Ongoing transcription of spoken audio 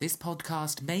This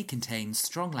podcast may contain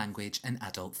strong language and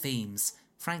adult themes.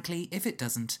 Frankly, if it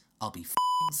doesn't, I'll be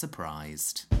f***ing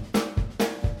surprised.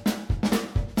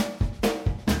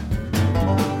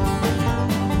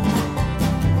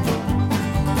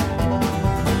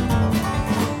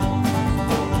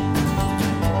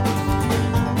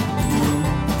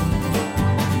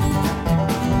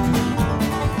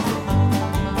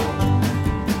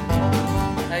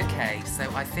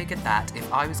 I figured that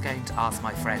if I was going to ask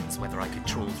my friends whether I could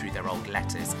trawl through their old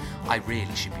letters, I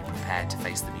really should be prepared to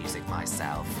face the music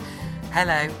myself.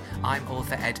 Hello, I'm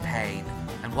author Ed Payne,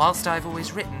 and whilst I've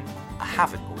always written, I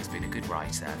haven't always been a good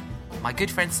writer. My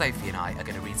good friend Sophie and I are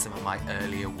going to read some of my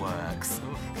earlier works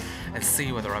and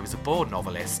see whether I was a born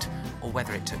novelist or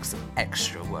whether it took some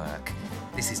extra work.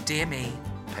 This is Dear Me,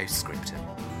 Postscriptum.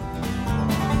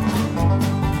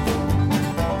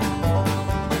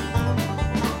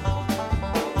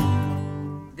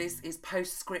 This is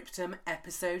Postscriptum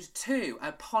episode 2.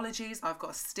 Apologies, I've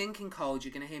got a stinking cold.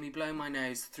 You're going to hear me blow my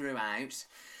nose throughout.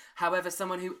 However,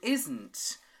 someone who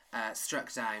isn't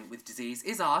struck down with disease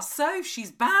is our Soph.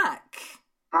 She's back.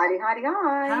 Hi.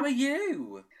 How are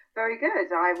you? Very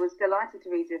good. I was delighted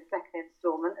to read your second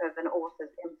instalment of An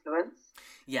Author's Influence.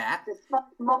 Yeah. Despite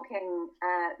mocking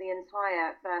the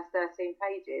entire first 13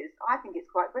 pages, I think it's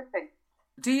quite gripping.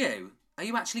 Do you? Are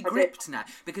you actually gripped now?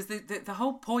 Because the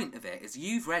whole point of it is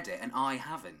you've read it and I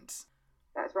haven't.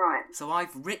 That's right. So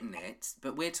I've written it,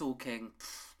 but we're talking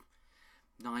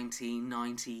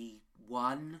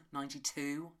 1991,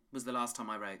 92 was the last time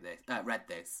I read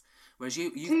this. Whereas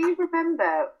you... Do you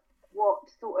remember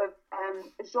what sort of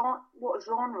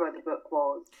genre the book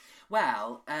was?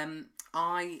 Well,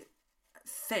 I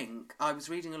think I was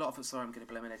reading a lot of... Sorry, I'm going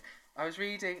to blow my nose. I was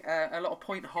reading a lot of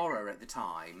point horror at the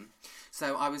time,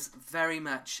 so I was very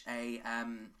much a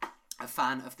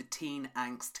fan of the teen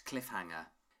angst cliffhanger.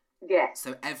 Yes.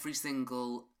 So every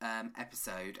single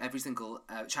episode, every single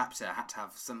chapter had to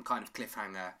have some kind of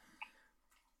cliffhanger,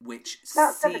 which...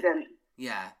 That's evident.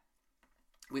 Yeah.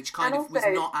 Which kind of was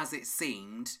not as it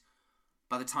seemed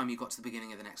by the time you got to the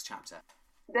beginning of the next chapter.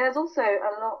 There's also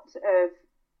a lot of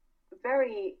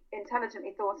very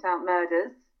intelligently thought out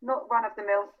murders. Not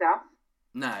run-of-the-mill stuff.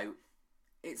 No.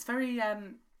 It's very...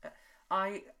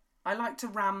 I like to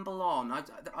ramble on.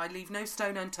 I leave no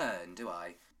stone unturned, do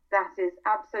I? That is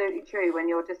absolutely true when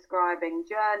you're describing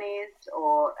journeys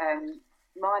or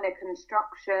minor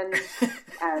construction,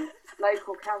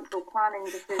 local council planning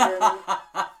decisions.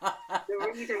 The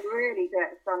reader really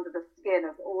gets under the skin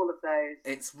of all of those.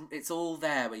 It's all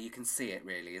there where you can see it,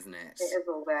 really, isn't it? It is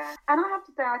all there. And I have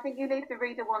to say, I think you leave the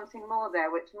reader wanting more there,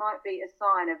 which might be a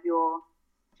sign of your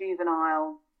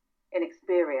juvenile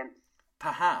inexperience.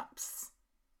 Perhaps.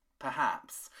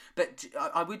 But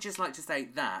I would just like to say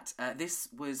that this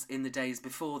was in the days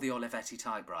before the Olivetti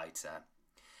typewriter.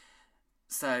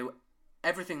 So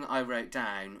everything that I wrote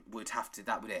down would have to...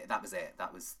 That was it.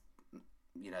 That was...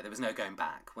 there was no going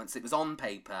back. Once it was on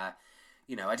paper,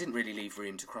 I didn't really leave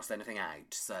room to cross anything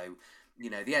out. So,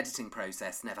 the editing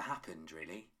process never happened,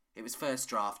 really. It was first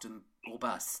draft or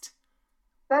bust.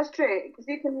 That's true, because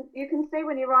you can see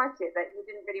when you write it that you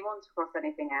didn't really want to cross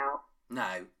anything out.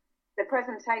 No. The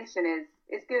presentation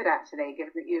is good, actually,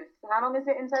 given that you've... How long is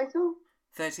it in total?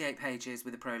 38 pages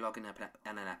with a prologue and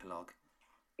an epilogue.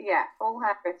 Yeah, all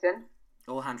handwritten.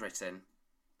 All handwritten.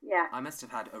 Yeah. I must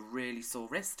have had a really sore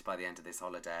wrist by the end of this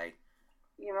holiday.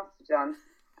 You must have done.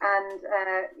 And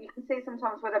you can see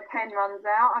sometimes where the pen runs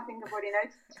out. I think I've already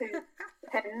noticed 2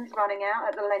 pens running out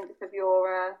at the length of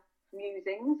your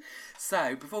musings.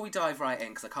 So, before we dive right in,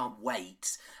 because I can't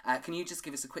wait, can you just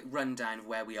give us a quick rundown of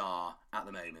where we are at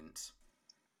the moment?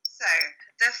 So,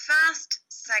 the first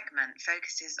segment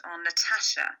focuses on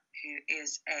Natasha, who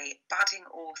is a budding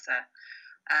author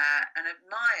and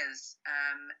admires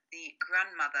the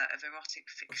grandmother of erotic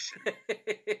fiction.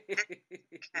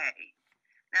 Okay.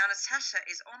 Now, Natasha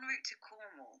is en route to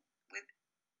Cornwall with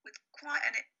quite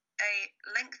a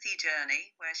lengthy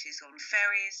journey where she's on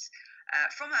ferries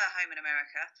from her home in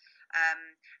America,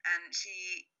 and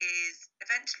she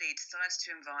eventually decides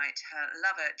to invite her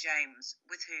lover, James,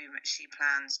 with whom she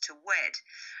plans to wed.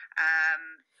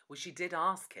 Well, she did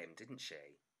ask him, didn't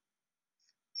she?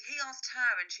 He asked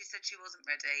her and she said she wasn't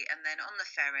ready, and then on the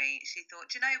ferry she thought,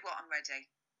 do you know what, I'm ready.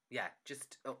 Yeah,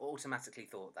 just automatically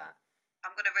thought that.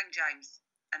 I'm going to ring James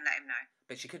and let him know.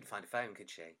 But she couldn't find a phone,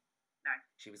 could she? No.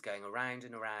 She was going around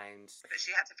and around. But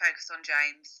she had to focus on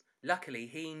James. Luckily,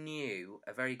 he knew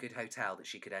a very good hotel that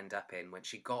she could end up in when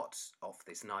she got off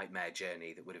this nightmare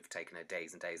journey that would have taken her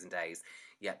days and days and days,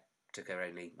 yet took her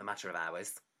only a matter of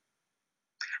hours.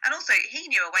 And also, he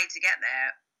knew a way to get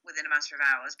there within a matter of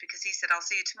hours because he said, I'll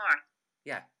see you tomorrow.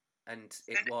 Yeah, and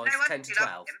No, it was no wonder 10 to you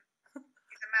love 12. him.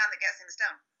 He's a man that gets things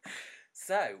done.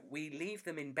 So, we leave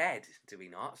them in bed, do we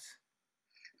not?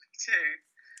 Too.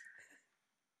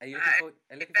 Are you looking forward,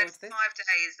 In looking bed forward to for this? 5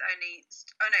 days, only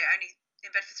in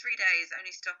bed for 3 days,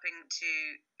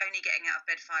 only getting out of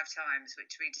bed 5 times,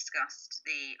 which we discussed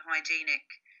the hygienic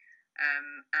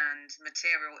and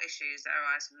material issues that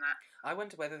arise from that. I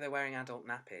wonder whether they're wearing adult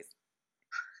nappies.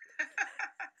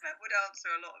 That would answer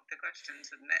a lot of the questions,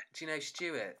 wouldn't it? Do you know,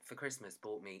 Stuart, for Christmas,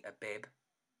 bought me a bib.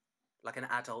 Like an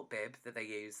adult bib that they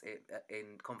use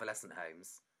in convalescent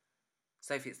homes.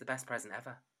 Sophie, it's the best present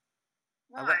ever.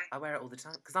 Why? I wear it all the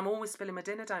time. Because I'm always spilling my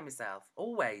dinner down myself.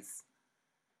 Always.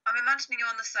 I'm imagining you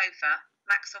on the sofa,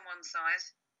 Max on one side,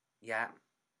 Yeah.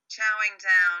 chowing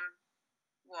down.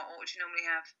 What would you normally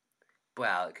have?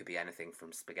 Well, it could be anything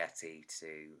from spaghetti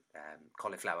to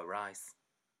cauliflower rice.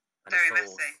 And Very a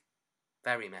sauce. messy.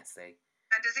 Very messy.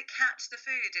 And does it catch the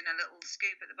food in a little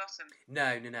scoop at the bottom?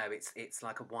 No. It's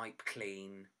like a wipe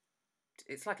clean.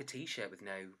 It's like a t-shirt with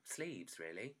no sleeves,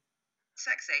 really.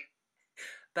 Sexy.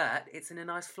 But it's in a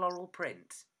nice floral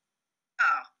print.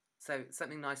 Oh. So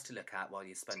something nice to look at while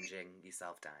you're sponging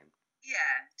yourself down.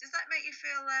 Yeah. Does that make you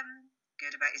feel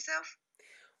good about yourself?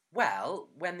 Well,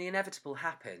 when the inevitable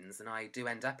happens and I do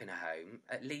end up in a home,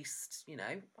 at least,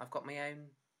 I've got my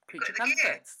own creature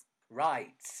comforts.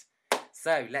 Right.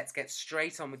 So let's get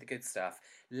straight on with the good stuff.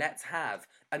 Let's have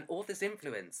An Author's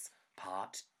Influence,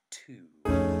 Part 2.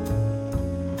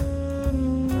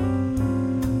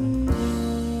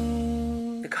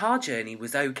 The car journey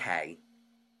was okay.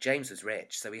 James was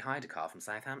rich, so he hired a car from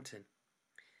Southampton.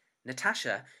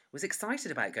 Natasha was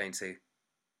excited about going to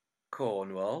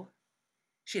Cornwall.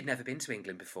 She had never been to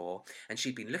England before, and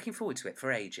she'd been looking forward to it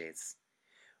for ages.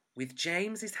 With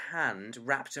James's hand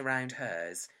wrapped around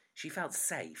hers, she felt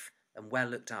safe and well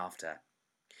looked after.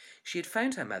 She had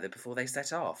phoned her mother before they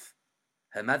set off.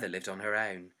 Her mother lived on her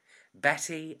own.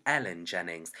 Betty Ellen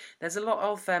Jennings. There's a lot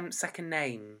of second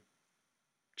name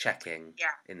checking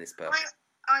in this book.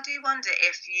 I do wonder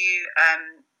if you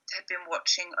had been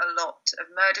watching a lot of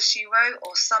Murder, She Wrote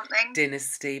or something.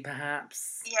 Dynasty,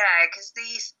 perhaps? Yeah, because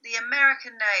the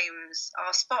American names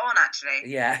are spot on, actually.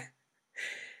 Yeah.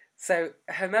 So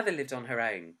her mother lived on her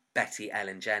own, Betty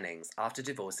Ellen Jennings, after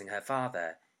divorcing her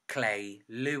father, Clay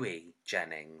Louis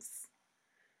Jennings,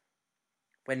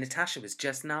 when Natasha was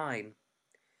just 9.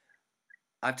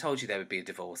 I've told you there would be a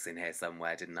divorce in here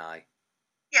somewhere, didn't I?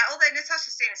 Yeah, although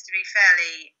Natasha seems to be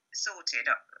fairly sorted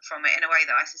from it in a way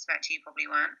that I suspect you probably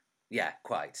weren't. Yeah,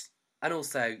 quite. And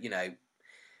also,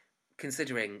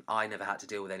 considering I never had to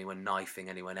deal with anyone knifing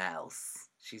anyone else,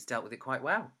 she's dealt with it quite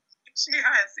well. She has,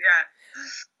 yeah.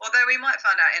 Although we might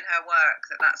find out in her work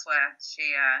that that's where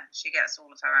she gets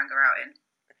all of her anger out in.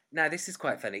 Now, this is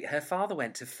quite funny. Her father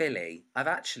went to Philly. I've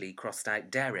actually crossed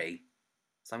out Derry.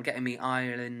 So I'm getting me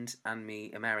Ireland and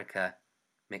me America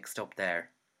mixed up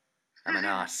there. Am I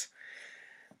not?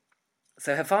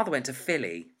 So her father went to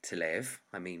Philly to live.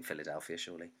 I mean Philadelphia,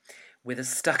 surely. With a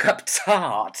stuck-up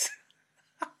tart.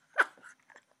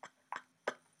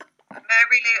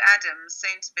 Mary Lou Adams,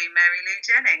 soon to be Mary Lou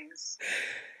Jennings.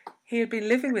 He had been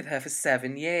living with her for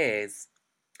 7 years.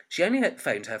 She only had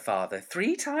phoned her father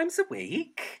 3 times a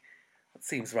week. That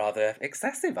seems rather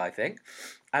excessive, I think.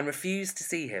 And refused to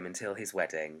see him until his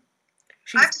wedding.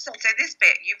 I have to say, so this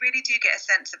bit, you really do get a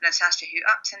sense of Natasha, who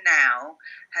up to now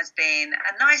has been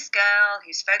a nice girl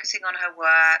who's focusing on her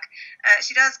work.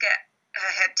 She does get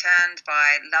her head turned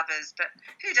by lovers, but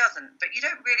who doesn't? But you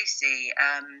don't really see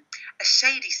a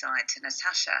shady side to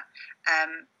Natasha.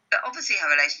 But obviously her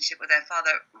relationship with her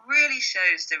father really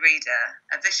shows the reader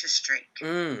a vicious streak.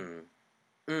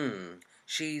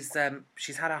 She's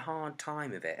had a hard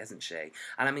time of it, hasn't she?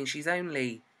 And I mean, she's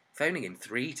only phoning him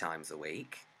 3 times a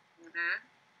week. Mm-hmm.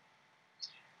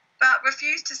 But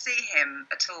refused to see him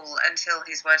at all until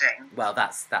his wedding. Well,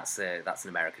 that's an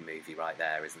American movie right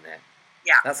there, isn't it?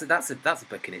 Yeah. That's a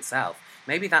book in itself.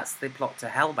 Maybe that's the plot to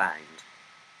Hellbound,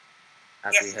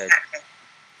 as we heard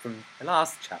from the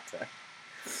last chapter.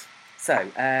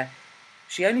 So,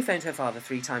 she only phoned her father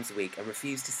 3 times a week and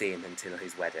refused to see him until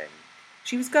his wedding.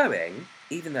 She was going,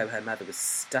 even though her mother was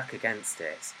stuck against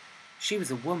it. She was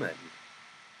a woman.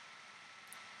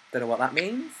 Don't know what that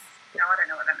means? No, I don't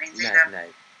know what that means either. No.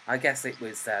 I guess it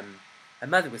was, her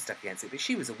mother was stuck against it, but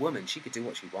she was a woman. She could do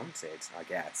what she wanted, I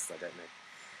guess. I don't know.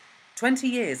 20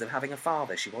 years of having a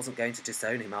father, she wasn't going to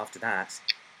disown him after that.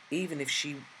 Even if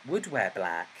she would wear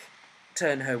black,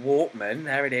 turn her Walkman,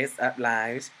 there it is, up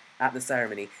loud, at the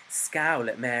ceremony, scowl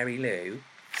at Mary Lou,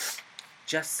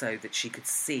 just so that she could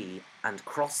see and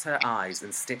cross her eyes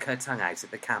and stick her tongue out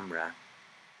at the camera.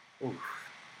 Oof.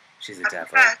 She's a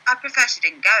devil. I prefer she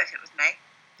didn't go if it was me.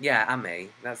 Yeah, and me.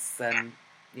 That's,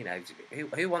 you know,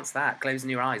 who wants that? Closing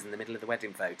your eyes in the middle of the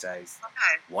wedding photos. I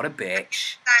know. What a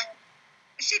bitch.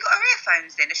 Has she got her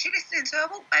earphones in? Is she listening to her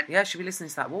Walkman? Yeah, she'll be listening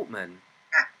to that Walkman.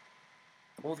 Yeah.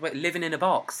 All the way, living in a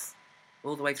box.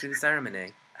 All the way through the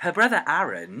ceremony. Her brother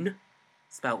Aaron,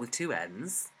 spelt with 2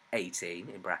 N's, 18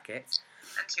 in brackets.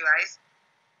 And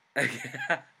 2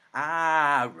 A's.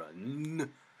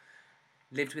 Aaron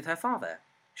lived with her father.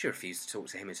 She refused to talk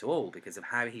to him at all because of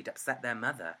how he'd upset their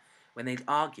mother when they'd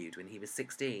argued when he was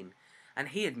 16, and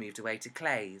he had moved away to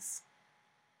Clay's.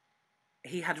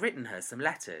 He had written her some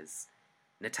letters.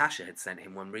 Natasha had sent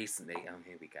him one recently. Oh,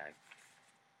 here we go.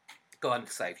 Go on,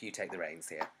 Soph, you take the reins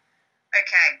here.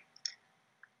 Okay.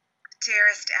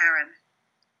 Dearest Aaron,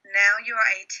 now you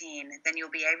are 18, then you'll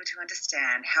be able to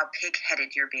understand how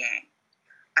pig-headed you're being.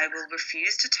 I will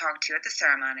refuse to talk to you at the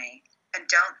ceremony, and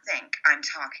don't think I'm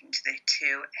talking to the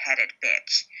 2-headed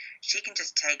bitch. She can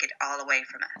just take it all away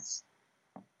from us.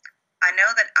 I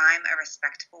know that I'm a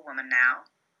respectable woman now,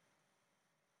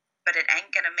 but it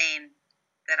ain't gonna mean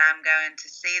that I'm going to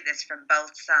see this from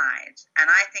both sides,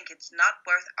 and I think it's not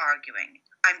worth arguing.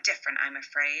 I'm different, I'm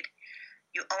afraid.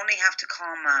 You only have to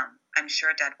call Mom. I'm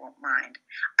sure Dad won't mind.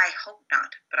 I hope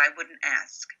not, but I wouldn't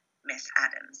ask Miss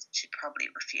Adams. She'd probably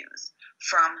refuse.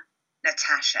 From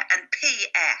Natasha. And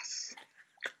P.S.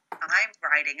 I'm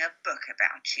writing a book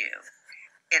about you.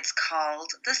 It's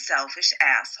called The Selfish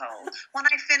Asshole. When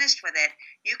I finished with it,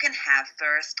 you can have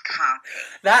first copy.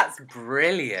 That's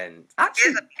brilliant.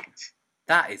 Actually, Isn't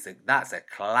it? That's a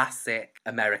classic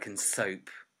American soap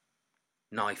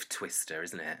knife twister,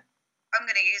 isn't it? I'm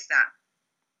going to use that.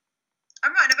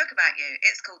 I'm writing a book about you.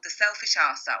 It's called The Selfish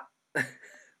Arsehole.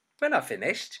 When I've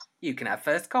finished, you can have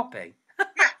first copy.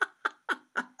 Yeah.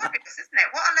 Fabulous, isn't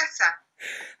it? What a letter.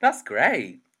 That's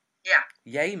great. Yeah.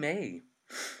 Yay me.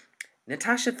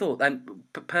 Natasha thought,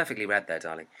 perfectly read there,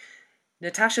 darling.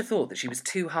 Natasha thought that she was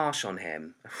too harsh on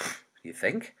him, you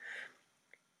think,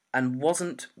 and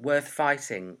wasn't worth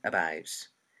fighting about.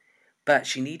 But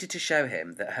she needed to show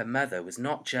him that her mother was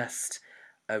not just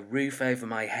a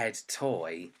roof-over-my-head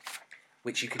toy,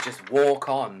 which you could just walk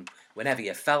on whenever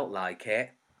you felt like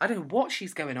it. I don't know what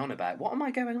she's going on about. What am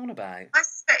I going on about? I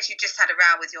suspect you just had a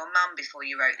row with your mum before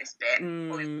you wrote this bit.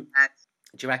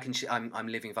 Do you reckon I'm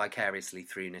living vicariously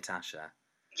through Natasha?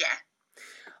 Yeah.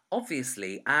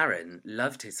 Obviously, Aaron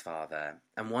loved his father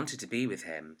and wanted to be with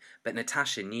him, but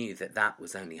Natasha knew that that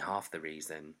was only half the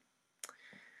reason.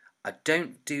 I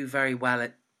don't do very well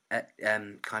at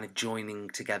kind of joining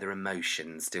together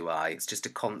emotions, do I? It's just a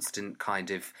constant kind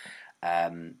of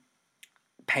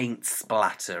paint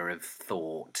splatter of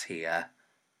thought here.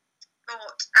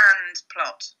 Thought and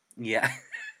plot. Yeah.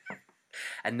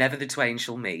 And never the twain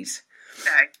shall meet.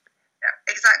 No. Yeah.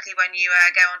 Exactly when you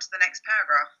go on to the next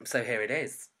paragraph. So here it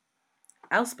is.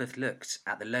 Elspeth looked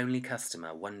at the lonely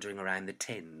customer wandering around the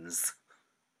tins,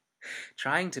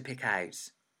 trying to pick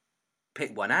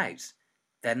one out,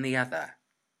 then the other.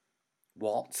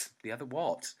 What? The other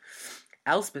what?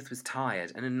 Elspeth was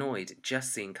tired and annoyed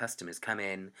just seeing customers come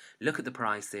in, look at the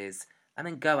prices, and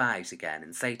then go out again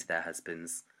and say to their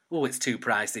husbands, "Oh, it's too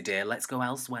pricey, dear, let's go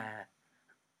elsewhere."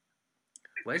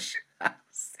 Which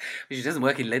she doesn't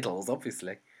work in Lidl's,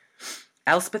 obviously.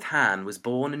 Elspeth Hahn was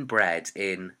born and bred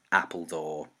in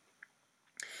Appledore.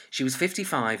 She was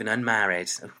 55 and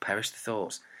unmarried. Oh, perish the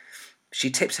thought. She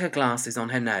tipped her glasses on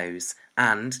her nose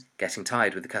and, getting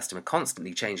tired with the customer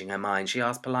constantly changing her mind, she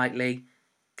asked politely,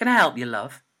 "Can I help you,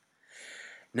 love?"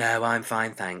 "No, I'm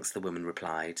fine, thanks," the woman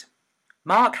replied.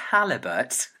 Mark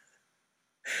Halibut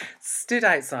stood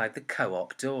outside the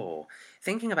co-op door,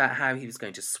 thinking about how he was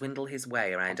going to swindle his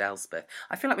way around Elspeth.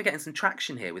 I feel like we're getting some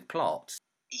traction here with plot.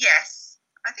 Yes,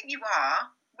 I think you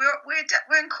are.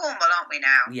 We're in Cornwall, aren't we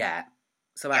now? Yeah.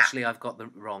 So actually I've got the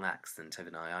wrong accent,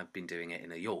 haven't I? I've been doing it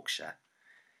in a Yorkshire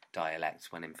dialect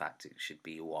when in fact it should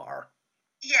be war.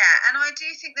 Yeah, and I do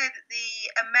think that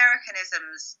the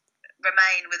Americanisms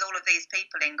remain with all of these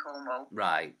people in Cornwall.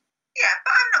 Right. Yeah,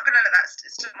 but I'm not going to let that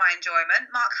stop my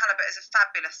enjoyment. Mark Halibut is a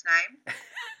fabulous name.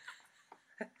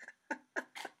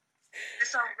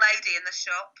 This old lady in the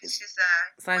shop, she's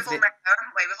we've all met her,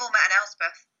 haven't we? We've all met an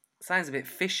Elspeth. Sounds a bit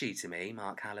fishy to me,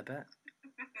 Mark Halibut.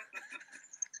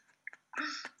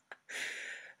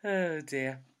 Oh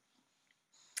dear.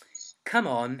 Come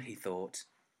on, he thought.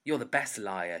 You're the best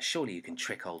liar. Surely you can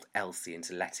trick old Elsie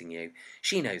into letting you.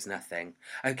 She knows nothing.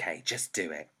 Okay, just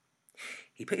do it.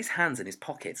 He put his hands in his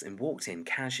pockets and walked in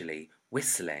casually,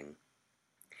 whistling.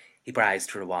 He browsed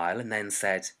for a while and then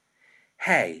said,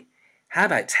 "Hey, how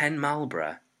about 10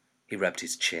 Marlborough?" He rubbed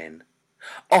his chin.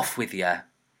 "Off with you."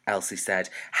 Elsie said.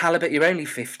 "Halibut, you're only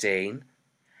 15.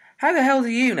 How the hell do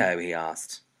you know?" he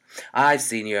asked. "I've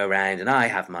seen you around and I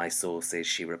have my sources,"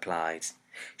 she replied.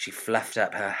 She fluffed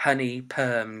up her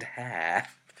honey-permed hair.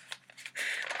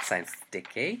 Sounds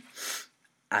sticky.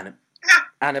 And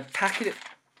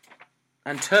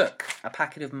took a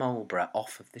packet of Marlborough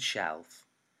off of the shelf.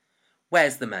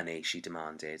 "Where's the money?" she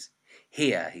demanded.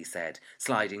 "Here," he said,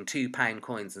 sliding £2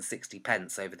 coins and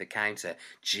 60p over the counter.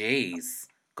 Jeez,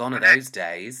 gone are those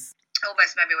days.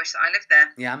 Almost made me wish that I lived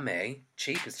there. Yeah, me.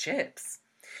 Cheap as chips.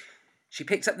 She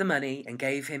picked up the money and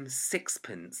gave him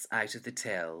 6p out of the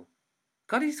till.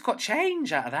 God, he's got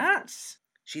change out of that.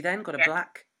 She then got a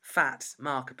black, fat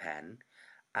marker pen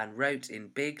and wrote in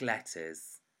big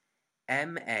letters,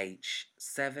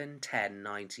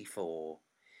 MH71094.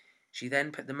 She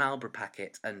then put the Marlborough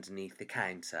packet underneath the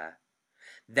counter.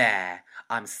 "There,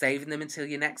 I'm saving them until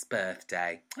your next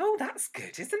birthday." Oh, that's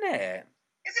good, isn't it?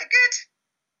 Is it good?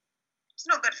 It's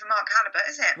not good for Mark Halibut,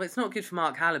 is it? Well, it's not good for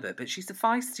Mark Halibut, but she's a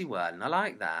feisty one. I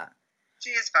like that.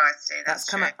 She is feisty. That's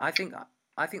come true. out,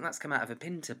 I think that's come out of a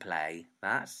Pinter play.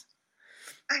 That.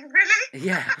 Oh, really?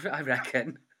 Yeah, I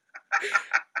reckon.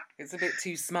 It's a bit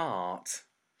too smart.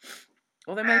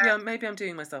 Although maybe I'm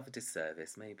doing myself a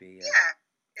disservice. Maybe. Yeah,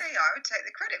 I would take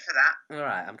the credit for that. All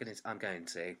right, I'm going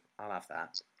to. I'll have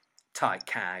that. Tight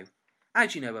cow. "How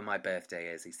do you know when my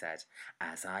birthday is?" he said.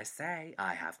 "As I say,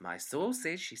 I have my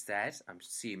sources," she said. I'm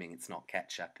assuming it's not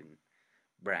ketchup and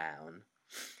brown.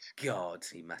 "God,"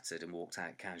 he muttered and walked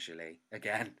out casually.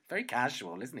 Again, very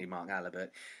casual, isn't he, Mark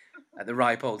Halibut? At the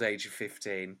ripe old age of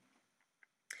 15.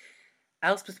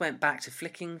 Elspeth went back to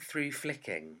flicking through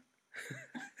flicking.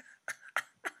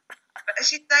 But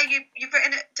as you say, you've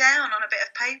written it down on a bit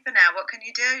of paper now. What can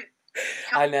you do?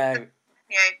 I know.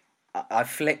 I've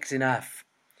flicked enough.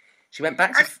 She went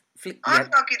back to flick.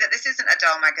 I'd argue that this isn't a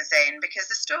dull magazine because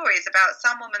the story is about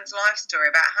some woman's life story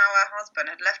about how her husband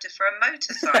had left her for a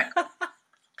motorcycle.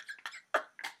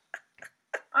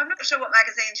 I'm not sure what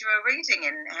magazines you were reading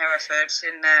in Hereford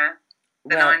in the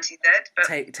 90s, Ed, but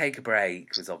Take a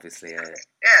Break was obviously it.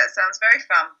 Yeah, it sounds very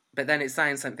fun. But then it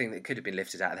sounds something that could have been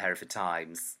lifted out of the Hereford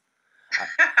Times.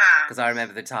 Because I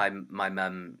remember the time my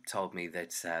mum told me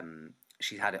that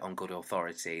she had it on good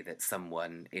authority that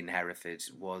someone in Hereford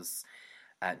was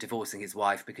divorcing his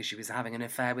wife because she was having an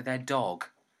affair with their dog.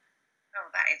 Oh,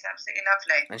 that is absolutely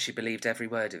lovely. And she believed every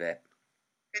word of it.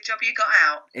 Good job you got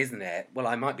out. Isn't it? Well,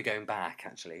 I might be going back,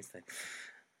 actually. So.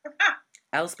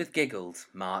 Elspeth giggled.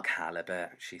 Mark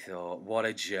Halibut, she thought. What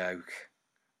a joke.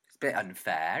 It's a bit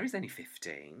unfair. He's only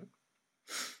 15.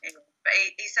 But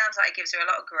he sounds like he gives her a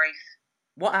lot of grief.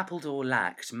 What Appledore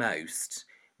lacked most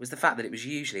was the fact that it was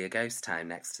usually a ghost town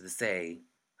next to the sea.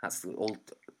 That's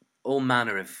all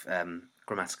manner of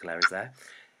grammatical errors there.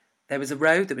 There was a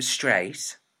road that was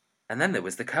straight, and then there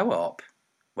was the co-op,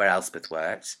 where Elspeth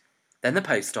worked, then the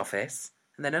post office,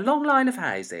 and then a long line of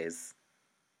houses.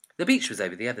 The beach was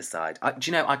over the other side.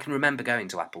 Do you know, I can remember going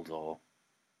to Appledore.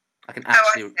 I can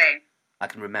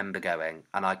remember going,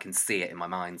 and I can see it in my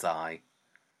mind's eye.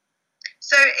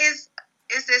 So is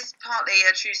this partly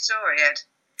a true story,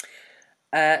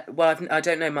 Ed? Well, I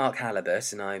don't know Mark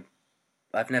Halibut, and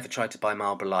I've never tried to buy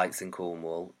Marlborough Lights in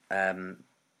Cornwall. You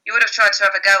would have tried to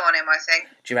have a go on him, I think.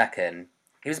 Do you reckon?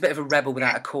 He was a bit of a rebel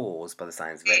without a cause, by the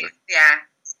sounds of it. Yeah.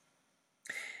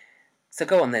 So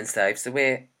go on then, Stove. So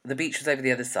the beach was over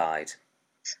the other side.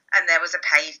 And there was a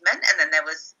pavement, and then there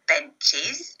was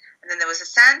benches, and then there was a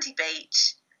sandy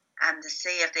beach, and the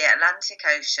sea of the Atlantic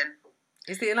Ocean.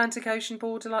 Is the Atlantic Ocean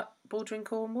bordering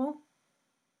Cornwall?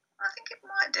 I think it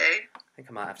might do. I think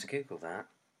I might have to Google that.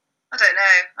 I don't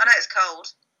know. I know it's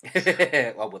cold.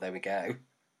 Well, there we go.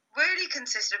 Really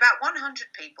consisted of about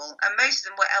 100 people, and most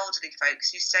of them were elderly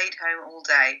folks who stayed home all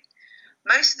day.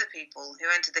 Most of the people who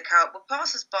entered the co-op were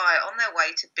passers-by on their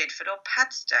way to Bidford or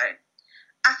Padstow.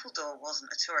 Appledore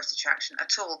wasn't a tourist attraction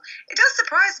at all. It does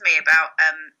surprise me about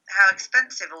how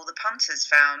expensive all the punters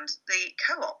found the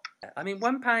co-op. I mean,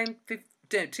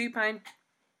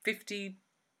 £2.54.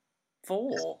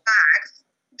 Bags.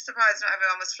 I'm surprised not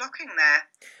everyone was flocking there.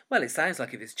 Well, it sounds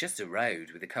like if it's just a road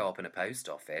with a co-op and a post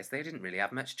office, they didn't really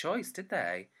have much choice, did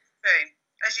they? True.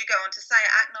 As you go on to say,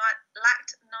 it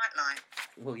lacked nightlife.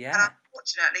 Well, yeah. And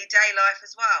unfortunately, day life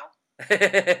as well.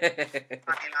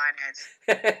 Funny line, Ed.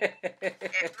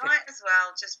 It might as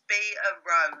well just be a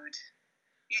road.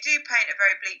 You do paint a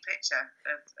very bleak picture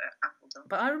of Appledore.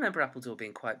 But I remember Appledore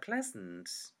being quite pleasant.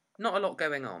 Not a lot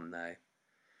going on, though.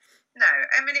 No,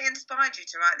 I mean, it inspired you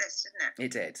to write this, didn't it?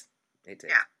 It did.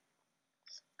 Yeah.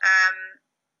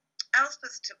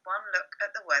 Elspeth took one look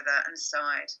at the weather and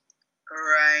sighed.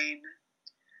 Rain.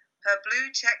 Her blue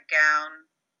check gown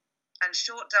and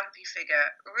short, dumpy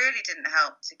figure really didn't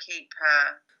help to keep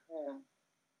her warm.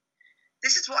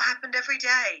 This is what happened every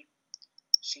day.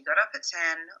 She got up at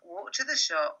 10, walked to the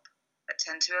shop at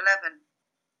 10 to 11.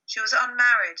 She was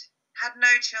unmarried, had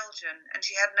no children, and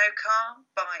she had no car,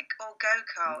 bike, or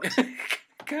go-kart.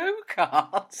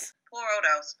 Go-kart? Poor old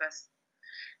Elspeth.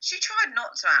 She tried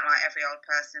not to act like every old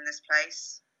person in this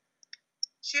place.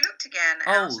 She looked again.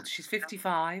 Old. She's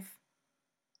 55.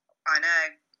 I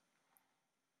know.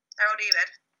 How old are you, Ed?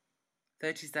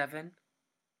 37.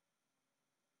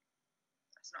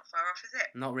 That's not far off, is it?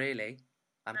 Not really.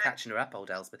 I'm No. catching her up, old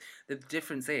Elspeth. The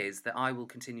difference is that I will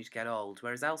continue to get old,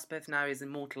 whereas Elspeth now is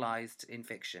immortalised in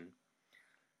fiction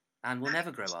and will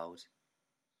never grow old.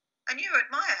 And you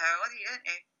admire her, don't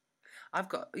you? I've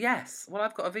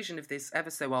got a vision of this ever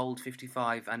so old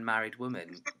 55 unmarried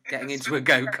woman getting into a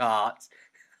go-kart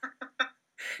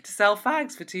to sell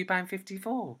fags for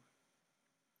 £2.54.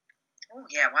 Oh,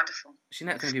 yeah, wonderful. She's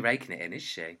not going to be raking it in, is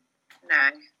she? No.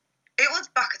 It was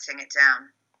bucketing it down.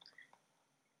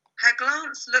 Her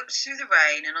glance looked through the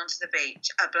rain and onto the beach.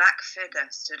 A black figure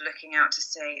stood looking out to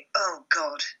sea. Oh,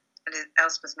 God,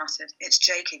 Elspeth muttered. It's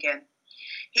Jake again.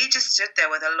 He just stood there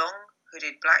with a long,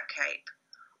 hooded black cape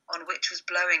on which was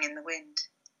blowing in the wind.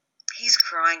 He's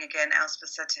crying again, Elspeth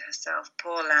said to herself.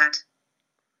 Poor lad.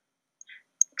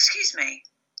 Excuse me.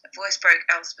 A voice broke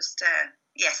Elspeth's stare.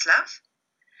 Yes, love?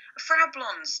 Frau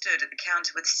Blonde stood at the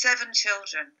counter with 7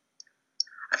 children.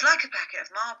 I'd like a packet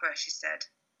of Marlborough, she said.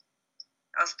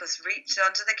 Elspeth reached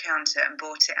under the counter and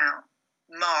brought it out.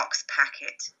 Mark's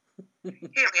packet.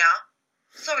 Here we are.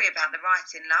 Sorry about the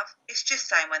writing, love. It's just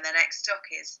saying when the next stock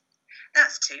is.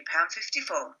 That's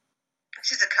 £2.54.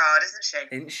 She's a card, isn't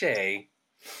she? Isn't she?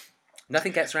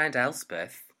 Nothing gets round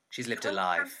Elspeth. She's lived a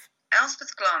life.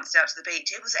 Elspeth glanced out to the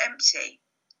beach. It was empty.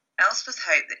 Elspeth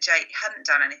hoped that Jake hadn't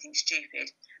done anything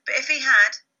stupid. But if he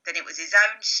had, then it was his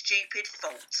own stupid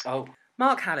fault. Oh,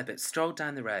 Mark Halibut strolled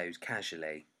down the road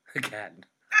casually. Again.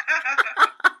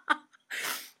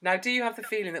 Now, do you have the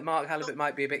feeling that Mark Halibut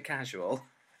might be a bit casual?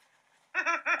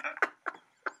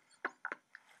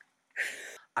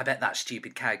 I bet that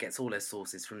stupid cow gets all her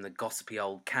sources from the gossipy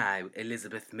old cow,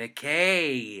 Elizabeth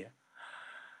McKay.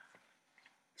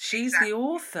 She's the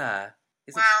author.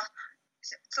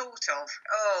 Sort of.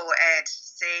 Oh, Ed,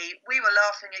 see, we were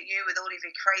laughing at you with all of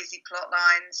your crazy plot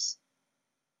lines.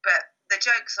 But the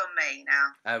joke's on me now.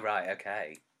 Oh, right,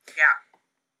 okay. Yeah.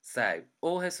 So,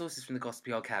 all her sources from the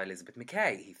gossipy old cow, Elizabeth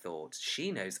McKay, he thought.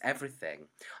 She knows everything.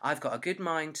 I've got a good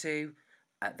mind to...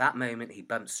 At that moment, he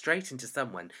bumped straight into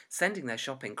someone, sending their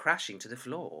shopping crashing to the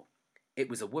floor. It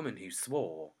was a woman who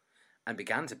swore, and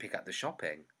began to pick up the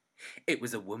shopping. It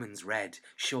was a woman's red,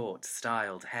 short,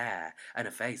 styled hair, and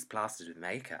a face plastered with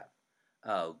makeup.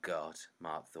 Oh, God,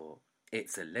 Mark thought.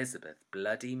 It's Elizabeth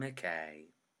bloody McKay.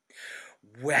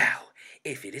 Well,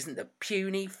 if it isn't the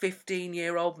puny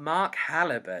 15-year-old Mark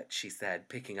Halibut, she said,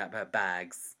 picking up her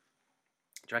bags.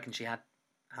 Do you reckon she had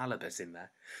halibut in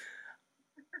there?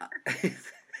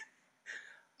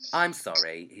 I'm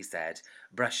sorry, he said,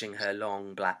 brushing her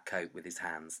long black coat with his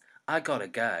hands. I gotta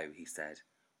go, he said.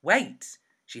 Wait!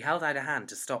 She held out a hand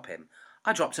to stop him.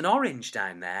 I dropped an orange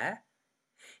down there.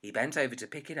 He bent over to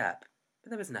pick it up,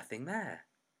 but there was nothing there.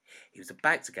 He was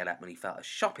about to get up when he felt a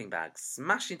shopping bag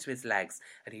smash into his legs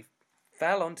and he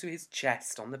fell onto his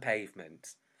chest on the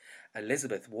pavement.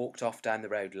 Elizabeth walked off down the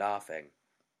road laughing.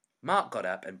 Mark got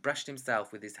up and brushed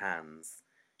himself with his hands.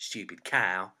 Stupid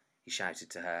cow, he shouted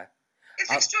to her.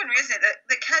 It's extraordinary, isn't it, that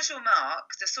the casual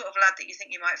Mark, the sort of lad that you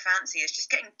think you might fancy, is just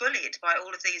getting bullied by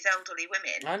all of these elderly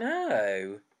women. I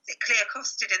know. Sickly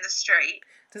accosted in the street,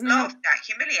 laughed at,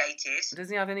 humiliated.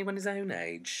 Doesn't he have anyone his own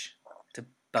age to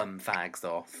bum fags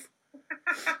off?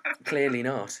 Clearly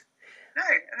not. No,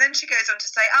 and then she goes on to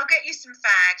say, I'll get you some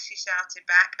fags, she shouted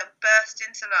back, and burst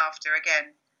into laughter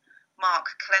again. Mark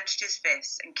clenched his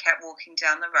fists and kept walking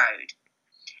down the road.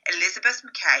 Elizabeth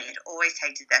McKay had always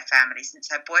hated their family since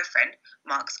her boyfriend,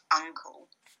 Mark's uncle,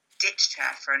 ditched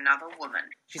her for another woman.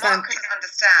 Mark couldn't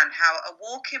understand how a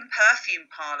walk-in perfume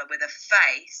parlour with a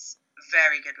face,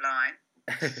 very good line,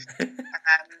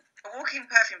 a walk-in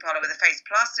perfume parlour with a face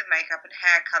plastered makeup and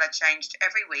hair colour changed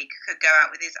every week could go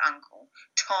out with his uncle,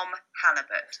 Tom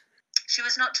Halibut. She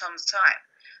was not Tom's type.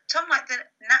 Tom liked the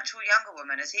natural younger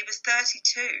woman as he was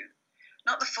 32.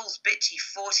 Not the false bitchy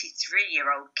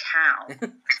 43-year-old cow.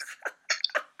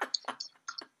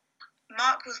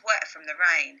 Mark was wet from the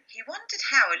rain. He wondered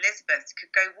how Elizabeth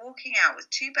could go walking out with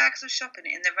 2 bags of shopping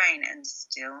in the rain and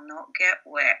still not get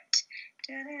wet.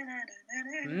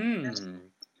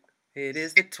 It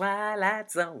is the twilight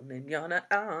zone and you're not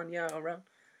on your own.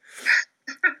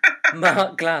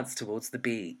 Mark glanced towards the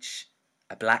beach.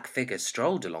 A black figure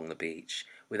strolled along the beach,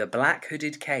 with a black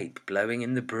hooded cape blowing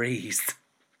in the breeze.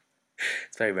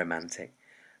 It's very romantic.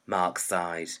 Mark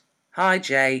sighed. "Hi,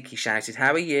 Jake," he shouted.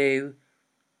 "How are you?"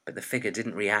 But the figure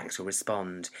didn't react or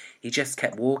respond. He just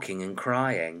kept walking and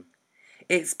crying.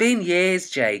 "It's been years,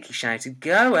 Jake," he shouted.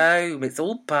 "Go home, it's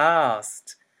all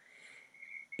past."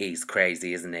 "He's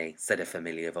crazy, isn't he?" said a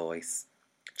familiar voice.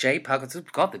 Jay Parker...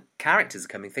 God, the characters are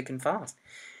coming thick and fast.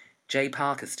 Jay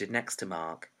Parker stood next to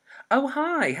Mark. "Oh,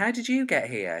 hi, how did you get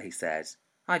here?" he said.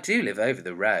 "I do live over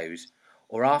the road.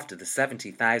 Or after the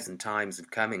 70,000 times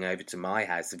of coming over to my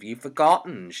house, have you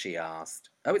forgotten?" she asked.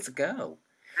 "Oh, it's a girl."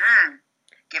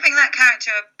 Giving that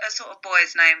character a sort of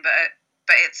boy's name, but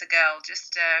it's a girl,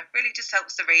 just really just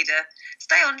helps the reader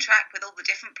stay on track with all the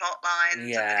different plot lines and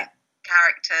the different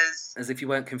characters. As if you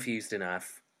weren't confused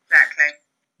enough. Exactly.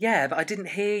 "Yeah, but I didn't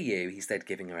hear you," he said,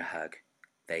 giving her a hug.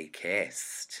 They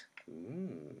kissed.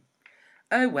 Ooh.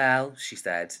 "Oh, well," she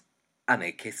said, and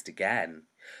they kissed again.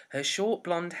 Her short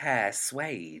blonde hair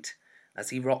swayed as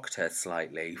he rocked her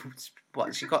slightly.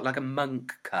 What, she got like a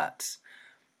monk cut.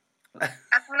 I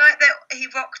feel like that he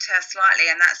rocked her slightly,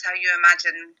 and that's how you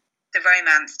imagine the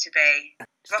romance to be.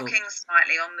 Rocking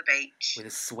slightly on the beach. With a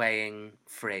swaying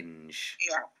fringe.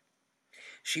 Yeah.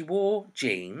 She wore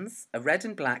jeans, a red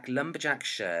and black lumberjack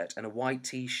shirt, and a white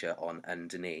t-shirt on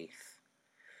underneath.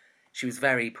 She was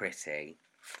very pretty.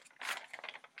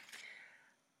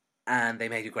 And they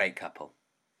made a great couple.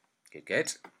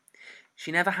 Good.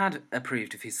 She never had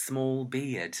approved of his small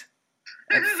beard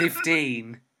at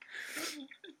 15.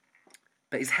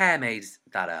 But his hair made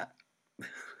that up.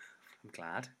 I'm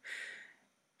glad.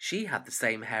 She had the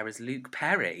same hair as Luke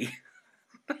Perry.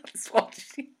 That's what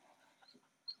she...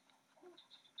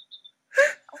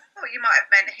 I thought you might have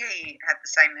meant he had the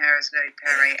same hair as Luke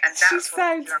Perry, and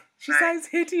that's she sounds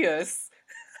hideous.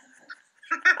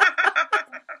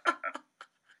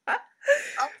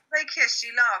 After they kissed, she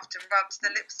laughed and rubbed the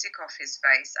lipstick off his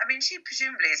face. I mean, she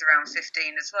presumably is around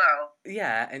 15 as well.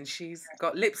 Yeah, and she's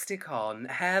got lipstick on,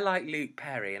 hair like Luke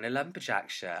Perry, and a lumberjack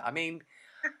shirt. I mean,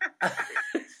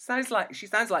 she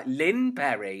sounds like Lynn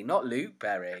Perry, not Luke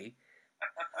Perry.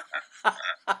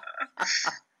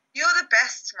 "You're the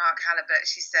best, Mark Halibut,"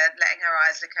 she said, letting her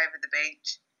eyes look over the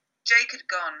beach. Jake had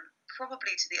gone,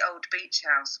 probably to the old beach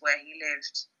house where he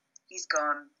lived. "He's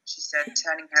gone," she said,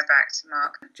 turning her back to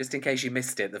Mark. Just in case you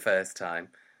missed it the first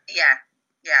time. Yeah.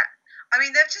 I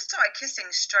mean, they've just started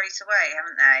kissing straight away,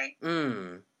 haven't they?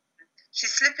 She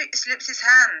slips his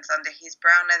hands under his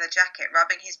brown leather jacket,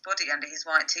 rubbing his body under his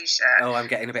white t-shirt. Oh, I'm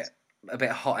getting a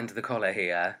bit hot under the collar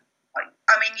here.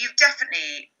 I mean, you've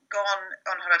definitely gone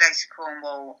on holiday to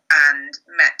Cornwall and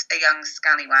met a young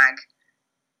scallywag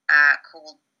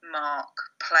called Mark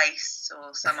Place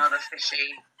or some other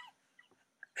fishy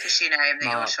name that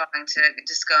you're trying to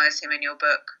disguise him in your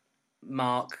book.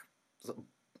 Mark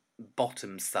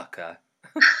Bottom Sucker.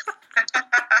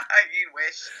 You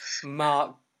wish.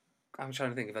 Mark, I'm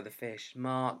trying to think of other fish.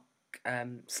 Mark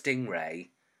Stingray.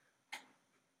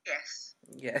 Yes.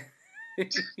 Yeah.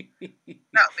 That'll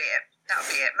be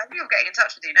it. Maybe you're getting in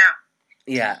touch with you now.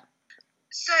 Yeah.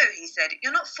 "So," he said,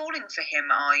 "you're not falling for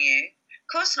him, are you?"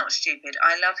 "Course not, stupid.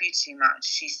 I love you too much,"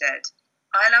 she said.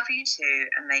 "I love you too,"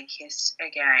 and they kissed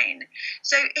again.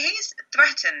 So he's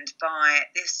threatened by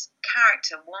this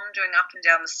character wandering up and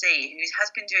down the sea, who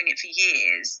has been doing it for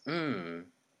years,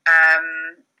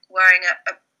 wearing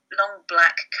a long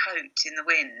black coat in the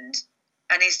wind,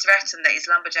 and he's threatened that his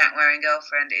lumberjack-wearing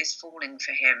girlfriend is falling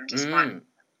for him, despite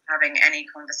having any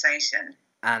conversation.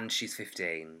 And she's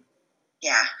 15.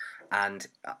 Yeah. And,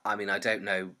 I mean, I don't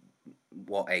know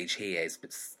what age he is,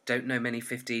 but don't know many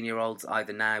 15-year-olds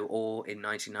either now or in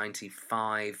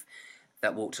 1995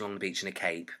 that walked along the beach in a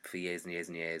cape for years and years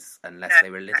and years, unless they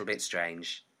were a little bit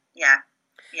strange. Yeah.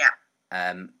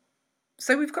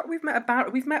 So we've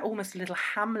met almost a little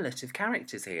hamlet of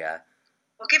characters here.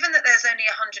 Well, given that there's only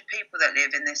 100 people that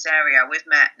live in this area, we've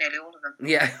met nearly all of them.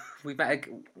 Yeah, we've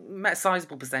met a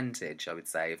sizable percentage, I would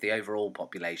say, of the overall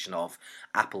population of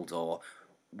Appledore.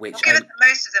 Given that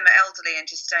most of them are elderly and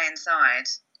just stay inside.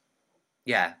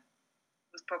 Yeah.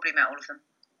 We've probably met all of them.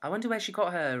 I wonder where she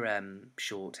got her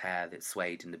short hair that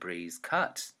swayed in the breeze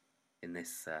cut in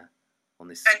this on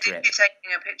this strip. And did you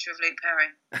taking a picture of Luke Perry?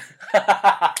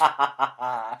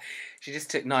 She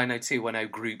just took 90210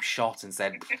 group shot and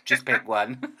said, just pick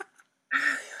one.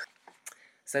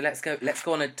 So let's go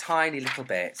on a tiny little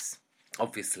bit.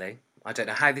 Obviously, I don't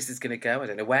know how this is going to go. I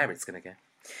don't know where it's going to go.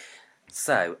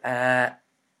 So,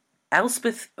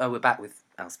 Elspeth... Oh, we're back with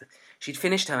Elspeth. She'd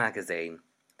finished her magazine.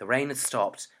 The rain had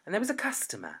stopped, and there was a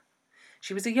customer.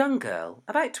 She was a young girl,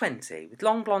 about 20, with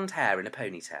long blonde hair and a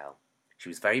ponytail. She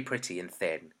was very pretty and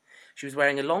thin. She was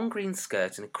wearing a long green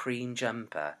skirt and a cream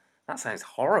jumper. That sounds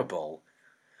horrible.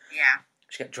 Yeah.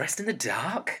 She got dressed in the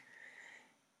dark.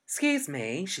 "Excuse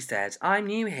me," she said. "I'm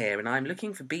new here and I'm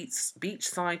looking for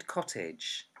Beachside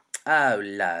Cottage." "Oh,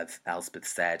 love," Elspeth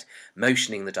said,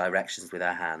 motioning the directions with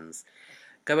her hands.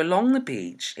 "Go along the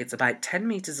beach. It's about 10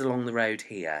 metres along the road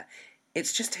here.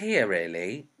 It's just here,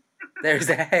 really. There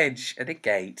is a hedge and a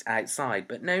gate outside,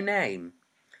 but no name."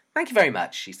 "Thank you very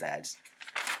much," she said.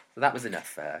 So that was enough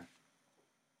for her.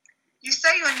 "You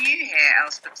say you're new here,"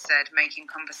 Elspeth said, making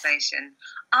conversation.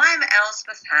 "I'm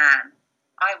Elspeth Hahn.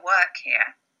 I work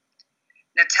here."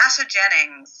 "Natasha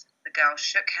Jennings." The girl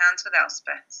shook hands with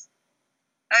Elspeth.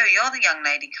 "Oh, you're the young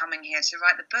lady coming here to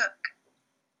write the book."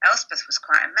 Elspeth was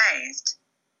quite amazed.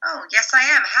 "Oh, yes, I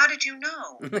am. How did you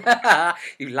know?"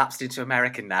 You lapsed into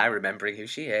American now, remembering who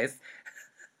she is.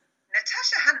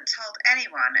 Natasha hadn't told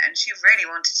anyone, and she really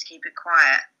wanted to keep it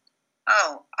quiet.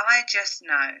 "Oh, I just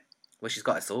know." Well, she's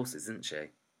got her sources, isn't she?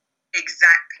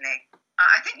 "Exactly.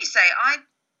 I think you say,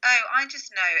 I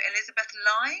just know Elizabeth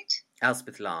lied?"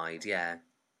 Elspeth lied, yeah.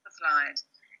 Elizabeth lied.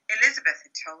 Elizabeth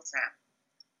had told her.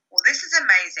 "Well, this is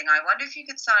amazing. I wonder if you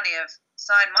could sign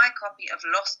my copy of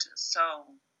Lost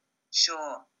Soul."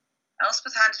 "Sure."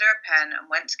 Elspeth handed her a pen and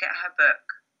went to get her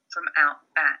book from out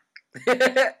back.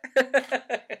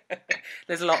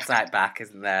 There's lots out back,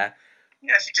 isn't there?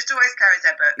 Yeah, she just always carries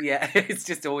her book. Yeah, it's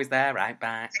just always there out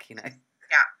back, you know.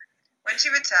 Yeah. When she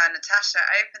returned, Natasha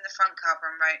opened the front cover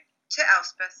and wrote, "To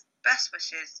Elspeth, best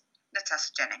wishes,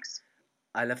 Natasha Jennings."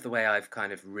 I love the way I've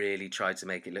kind of really tried to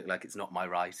make it look like it's not my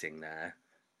writing there.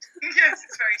 Yes,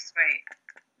 it's very sweet.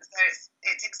 So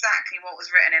it's exactly what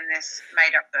was written in this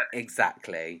made-up book.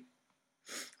 Exactly.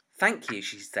 "Thank you,"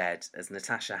 she said, as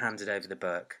Natasha handed over the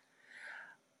book.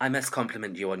 "I must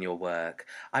compliment you on your work.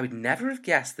 I would never have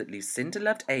guessed that Lucinda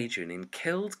loved Adrian and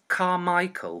killed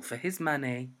Carmichael for his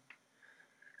money."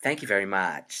 "Thank you very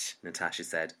much," Natasha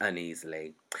said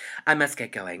uneasily. "I must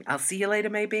get going. I'll see you later,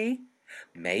 maybe?"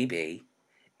 "Maybe,"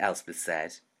 Elspeth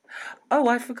said. "Oh,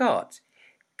 I forgot.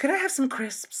 Could I have some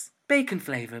crisps? Bacon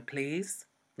flavour, please,"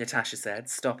 Natasha said,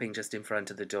 stopping just in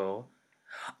front of the door.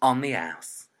 "On the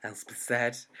house," Elspeth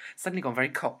said. Suddenly gone very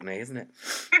cockney, isn't it?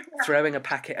 Throwing a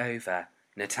packet over.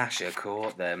 Natasha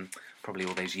caught them. Probably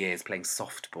all those years playing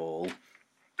softball.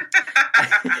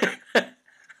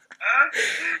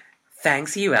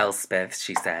 "Thanks you, Elspeth,"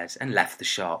 she said, and left the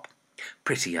shop.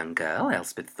 Pretty young girl,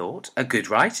 Elspeth thought. A good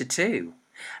writer, too.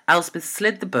 Elspeth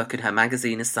slid the book and her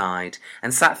magazine aside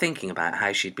and sat thinking about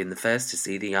how she'd been the first to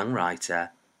see the young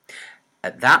writer.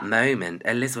 At that moment,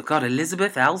 Elizabeth,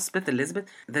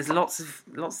 there's lots of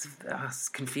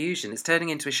confusion. It's turning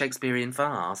into a Shakespearean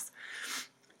farce.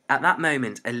 At that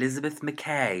moment, Elizabeth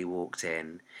Mackay walked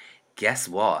in. "Guess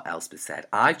what?" Elspeth said.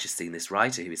 "I've just seen this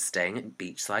writer who is staying at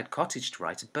Beachside Cottage to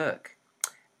write a book."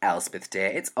 "Elspeth, dear,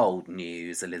 it's old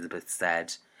news," Elizabeth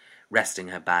said, resting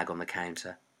her bag on the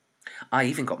counter. "I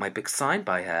even got my book signed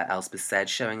by her," Elspeth said,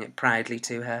 showing it proudly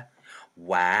to her.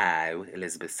 "Wow,"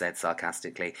 Elizabeth said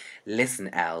sarcastically.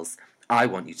 "Listen, Els, I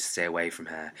want you to stay away from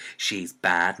her. She's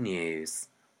bad news."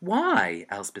 "Why?"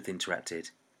 Elspeth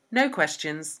interrupted. "No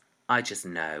questions. I just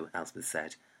know," Elspeth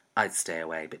said. "I'd stay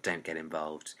away, but don't get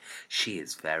involved. She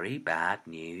is very bad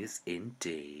news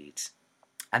indeed."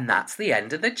 And that's the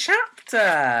end of the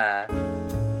chapter.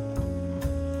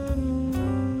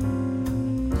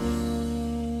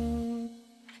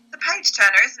 The page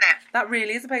turner, isn't it? That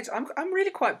really is a page. I'm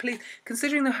really quite pleased,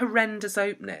 considering the horrendous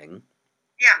opening.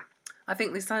 Yeah. I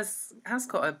think this has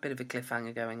got a bit of a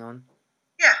cliffhanger going on.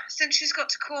 Yeah, since she's got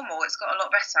to Cornwall, it's got a lot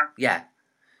better. Yeah.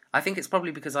 I think it's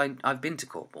probably because I've been to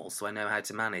Cornwall, so I know how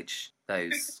to manage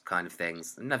those kind of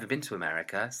things. I've never been to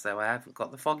America, so I haven't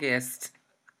got the foggiest.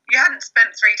 You hadn't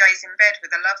spent 3 days in bed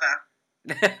with a lover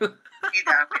No.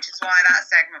 either, which is why that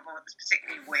segment was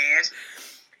particularly weird.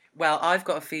 Well, I've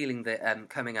got a feeling that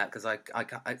coming up, because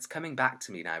it's coming back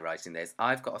to me now writing this,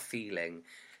 I've got a feeling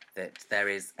that there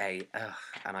is and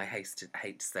I hate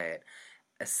to say it,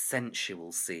 a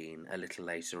sensual scene a little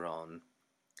later on.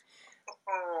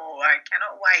 Oh, I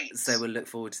cannot wait. So we'll look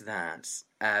forward to that.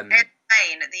 Ed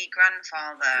Payne, the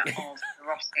grandfather of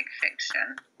erotic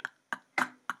fiction.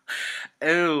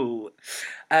 Oh.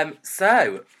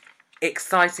 So,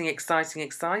 exciting.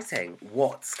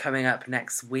 What's coming up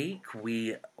next week?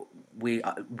 We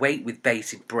wait with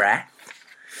bated breath.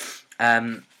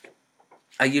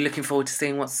 Are you looking forward to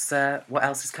seeing what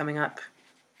else is coming up?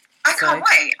 I can't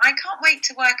wait. I can't wait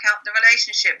to work out the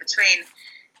relationship between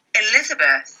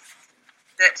Elizabeth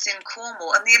that's in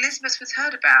Cornwall and the Elizabeth we've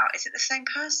heard about. Is it the same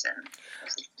person? Or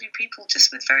is it two people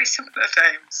just with very similar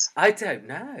names? I don't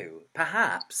know.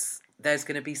 Perhaps there's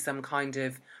going to be some kind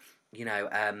of,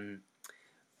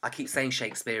 I keep saying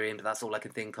Shakespearean, but that's all I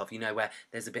can think of, where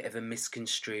there's a bit of a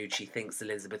misconstrued, she thinks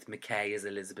Elizabeth McKay is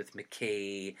Elizabeth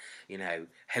McKee,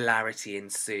 hilarity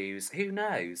ensues. Who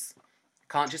knows?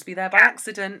 Can't just be there by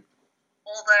accident.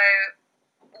 Although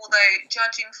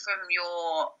judging from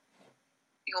your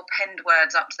penned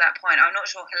words up to that point, I'm not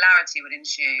sure hilarity would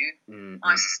ensue. Mm-hmm.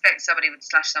 I suspect somebody would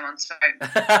slash someone's throat.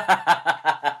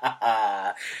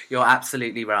 You're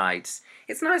absolutely right.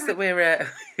 It's nice that we're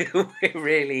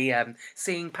really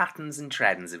seeing patterns and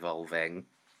trends evolving.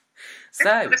 So,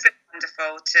 it would have been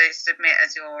wonderful to submit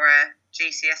as your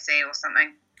GCSE or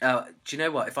something. Oh, do you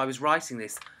know what? If I was writing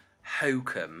this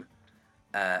hokum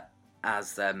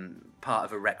as part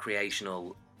of a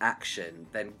recreational action,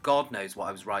 then God knows what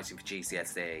I was writing for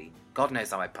GCSE. God knows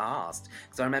how I passed.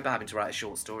 Because I remember having to write a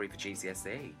short story for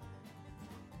GCSE.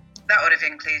 That would have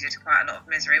included quite a lot of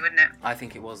misery, wouldn't it? I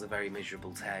think it was a very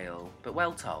miserable tale, but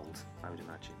well told, I would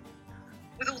imagine.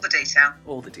 With all the detail.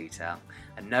 All the detail.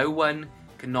 And no one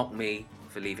can knock me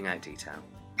for leaving out detail.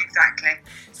 Exactly.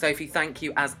 Sophie, thank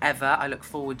you as ever. I look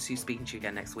forward to speaking to you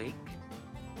again next week.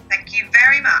 Thank you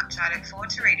very much. I look forward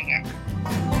to reading it.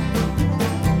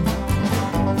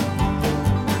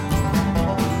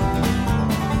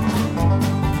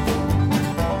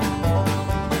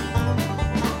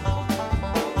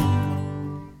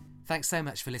 Thanks so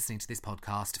much for listening to this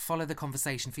podcast. Follow the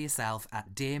conversation for yourself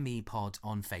at Dear Me Pod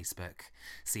on Facebook.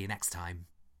 See you next time.